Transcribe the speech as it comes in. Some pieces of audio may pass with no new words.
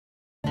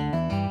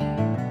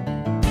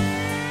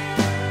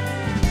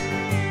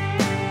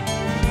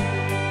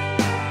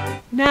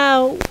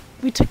Now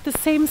we took the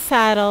same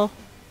saddle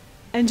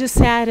and just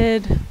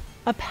added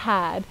a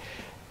pad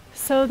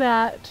so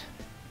that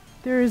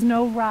there is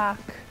no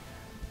rock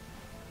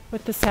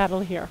with the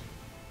saddle here.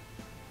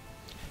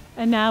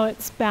 And now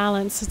it's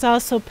balanced. It's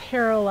also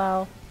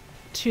parallel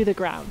to the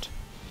ground.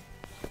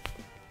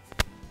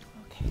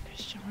 Okay,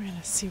 Christian, we're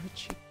gonna see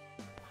what you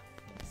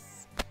want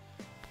this.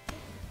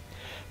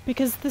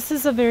 Because this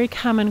is a very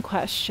common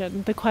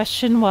question. The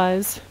question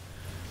was,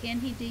 can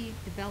he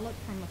develop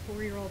from a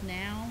 4-year-old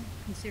now,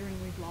 considering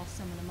we've lost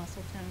some of the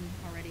muscle tone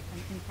already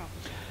from improper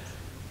practice?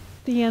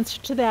 The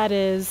answer to that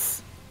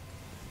is,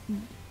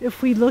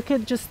 if we look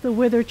at just the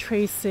wither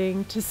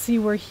tracing to see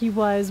where he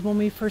was when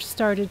we first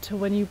started to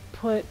when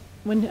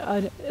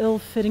an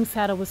ill-fitting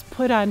saddle was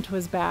put onto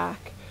his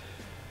back,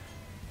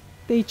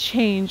 they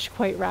change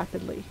quite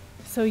rapidly.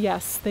 So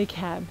yes, they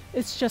can.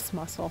 It's just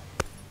muscle.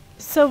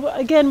 So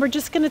again, we're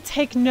just going to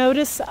take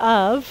notice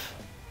of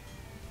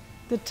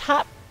the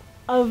top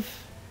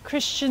of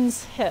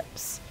Christian's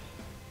hips.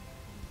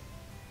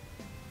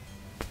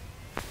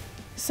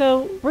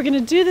 So we're going to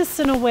do this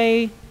in a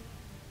way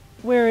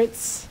where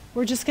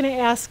we're just going to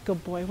ask,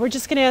 good boy, we're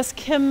just going to ask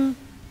him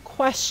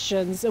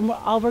questions, and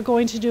all we're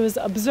going to do is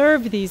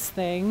observe these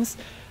things.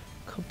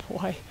 Good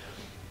boy.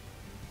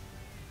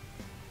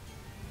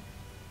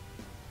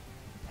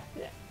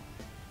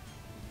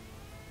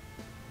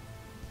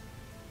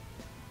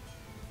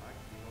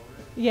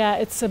 Yeah,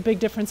 it's a big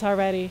difference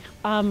already.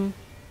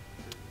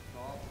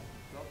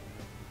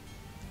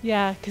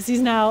 Yeah, because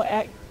he's now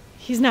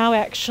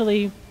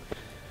actually,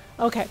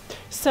 okay,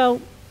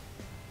 so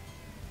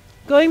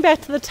going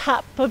back to the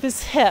top of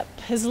his hip,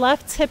 his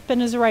left hip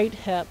and his right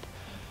hip,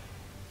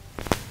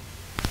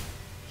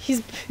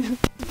 he's being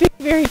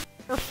very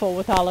careful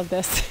with all of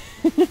this.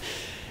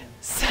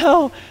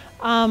 So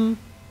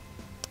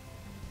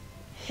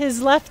his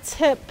left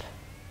hip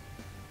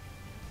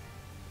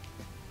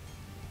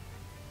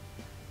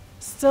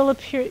still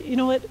appears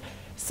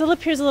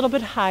a little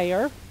bit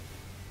higher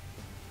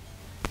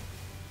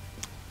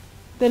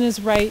than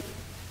his right.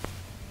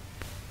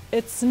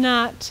 It's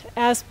not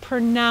as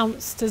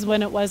pronounced as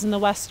when it was in the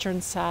Western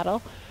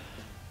saddle.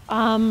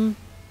 Oh,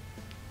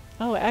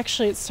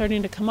 actually it's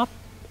starting to come up.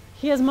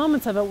 He has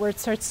moments of it where it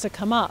starts to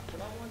come up.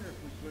 But I wonder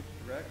if we switch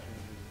directions,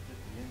 is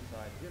just the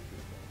inside hip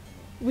that's going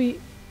to come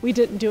up? We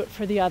didn't do it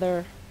for the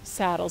other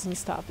saddles and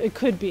stuff. It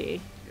could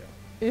be.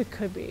 Yeah. It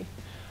could be.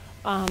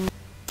 And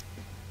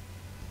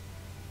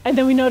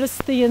then we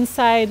noticed the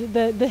inside,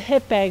 the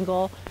hip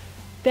angle.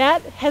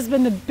 That has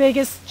been the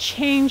biggest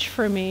change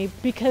for me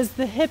because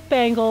the hip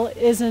angle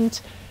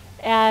isn't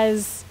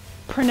as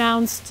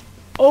pronounced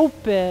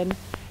open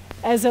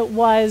as it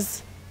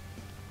was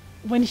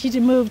when he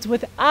moved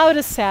without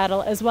a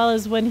saddle, as well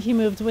as when he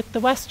moved with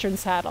the Western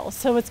saddle.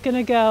 So it's going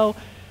to go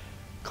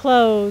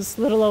close,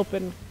 little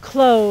open,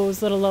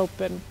 close, little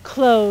open,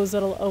 close,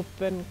 little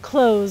open,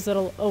 close,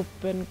 little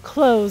open,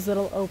 close,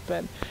 little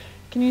open.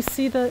 Can you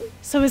see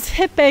so his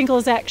hip angle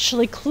is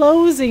actually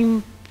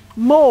closing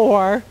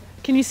more.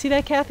 Can you see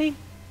that, Kathy?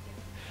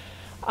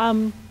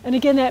 And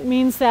again, that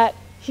means that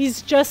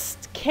he's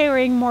just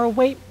carrying more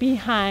weight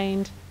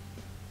behind.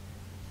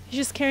 He's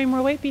just carrying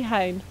more weight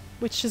behind,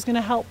 which is going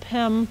to help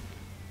him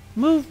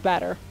move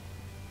better.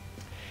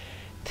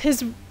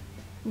 His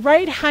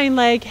right hind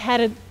leg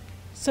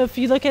so if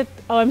you look at,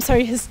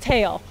 his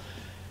tail.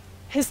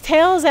 His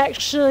tail has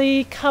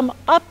actually come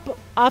up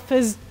off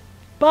his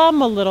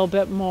bum a little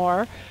bit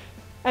more.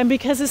 And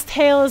because his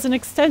tail is an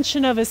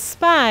extension of his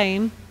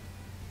spine's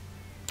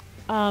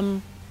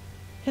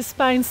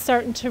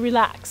starting to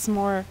relax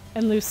more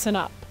and loosen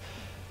up.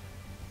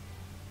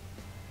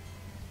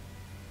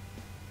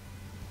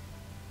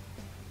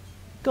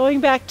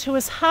 Going back to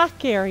his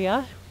hock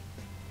area,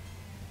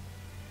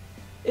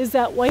 is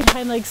that white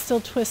hind leg still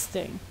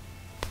twisting?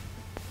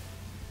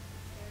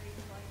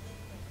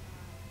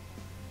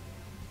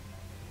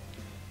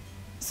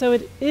 So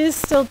it is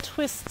still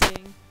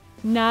twisting,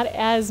 not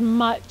as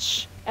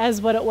much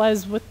as what it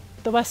was with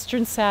the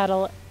Western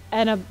saddle,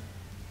 and a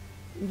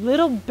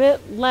little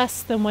bit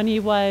less than when he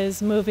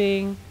was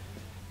moving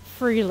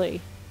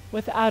freely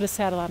without a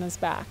saddle on his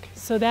back.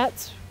 So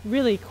that's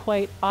really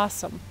quite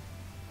awesome.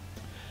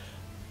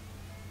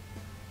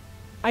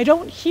 I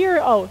don't hear,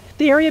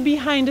 the area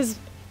behind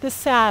the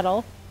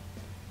saddle.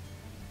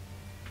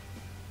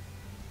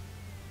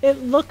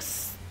 It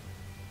looks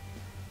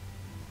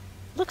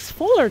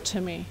fuller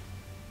to me.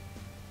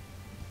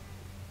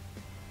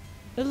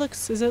 It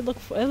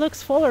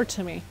looks fuller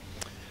to me.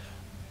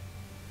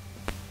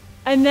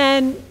 And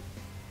then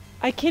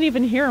I can't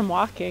even hear him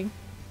walking.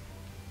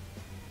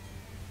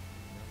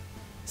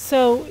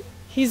 So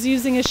he's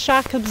using his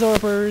shock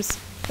absorbers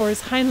for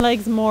his hind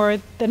legs more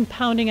than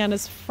pounding on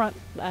his front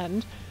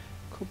end.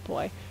 Cool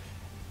boy.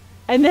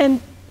 And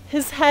then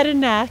his head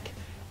and neck.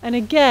 And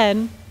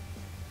again,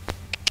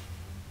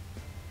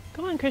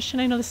 go on, Christian.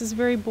 I know this is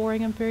very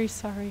boring. I'm very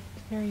sorry.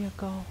 There you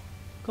go.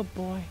 Good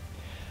boy.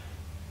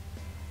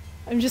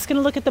 I'm just going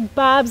to look at the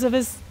bobs of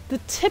the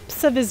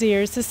tips of his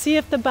ears to see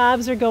if the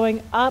bobs are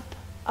going up,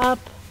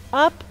 up,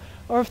 up,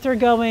 or if they're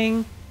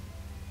going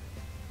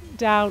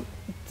down,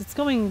 it's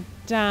going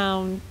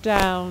down,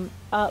 down,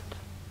 up,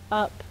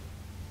 up.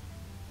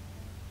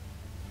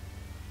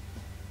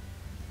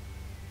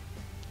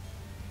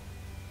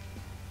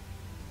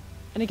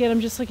 And again,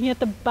 I'm just looking at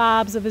the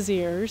bobs of his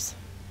ears,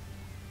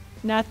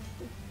 not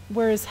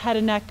where his head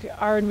and neck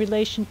are in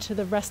relation to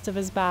the rest of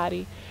his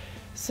body.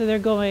 So they're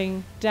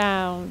going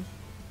down,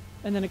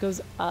 and then it goes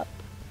up,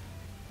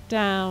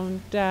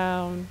 down,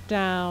 down,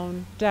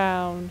 down,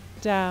 down,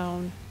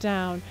 down,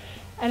 down.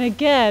 And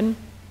again,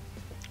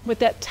 what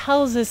that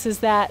tells us is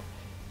that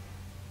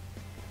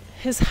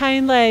his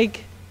hind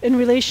leg in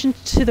relation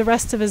to the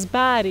rest of his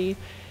body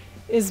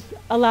is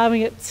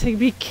allowing it to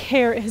be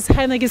his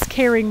hind leg is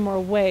carrying more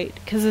weight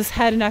because his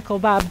head and neck will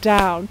bob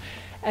down,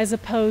 as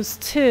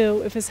opposed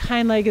to if his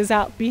hind leg is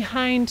out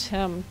behind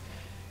him,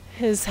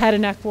 his head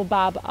and neck will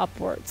bob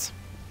upwards.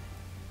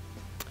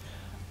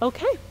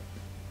 Okay.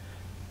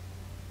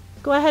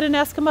 Go ahead and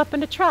ask him up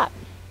into trot.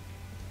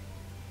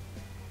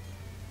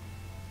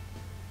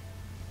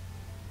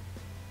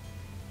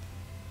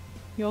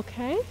 You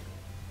okay?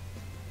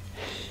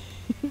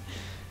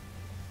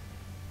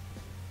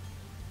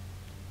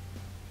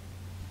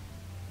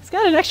 He's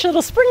got an extra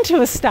little spring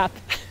to his step.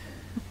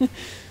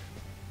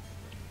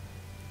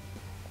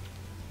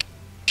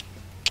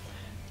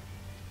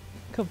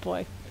 Good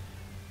boy.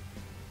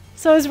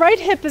 So his right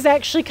hip is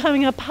actually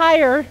coming up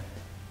higher.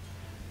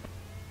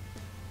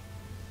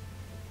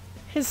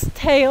 His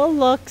tail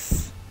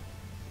looks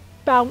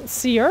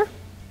bouncier.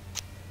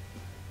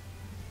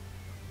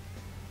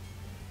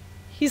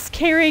 He's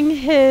carrying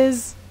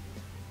his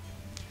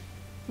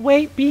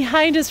weight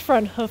behind his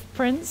front hoof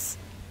prints.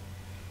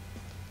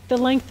 The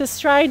length of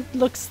stride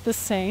looks the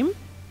same.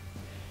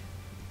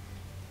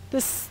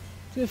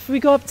 If we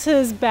go up to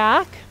his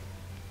back,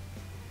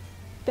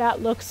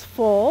 that looks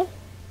full.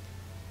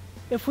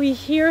 If we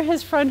hear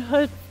his front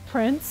hoof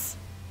prints,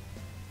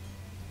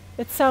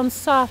 it sounds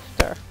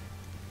softer.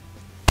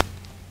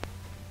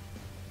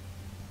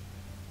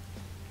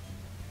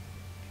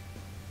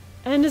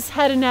 And his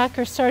head and neck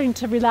are starting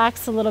to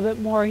relax a little bit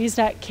more. He's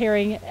not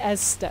carrying it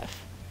as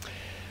stiff.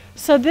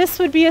 So this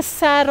would be a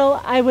saddle,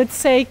 I would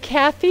say,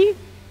 Kathy,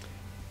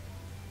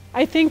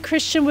 I think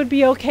Christian would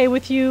be okay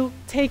with you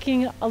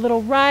taking a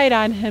little ride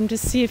on him to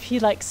see if he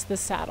likes the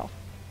saddle.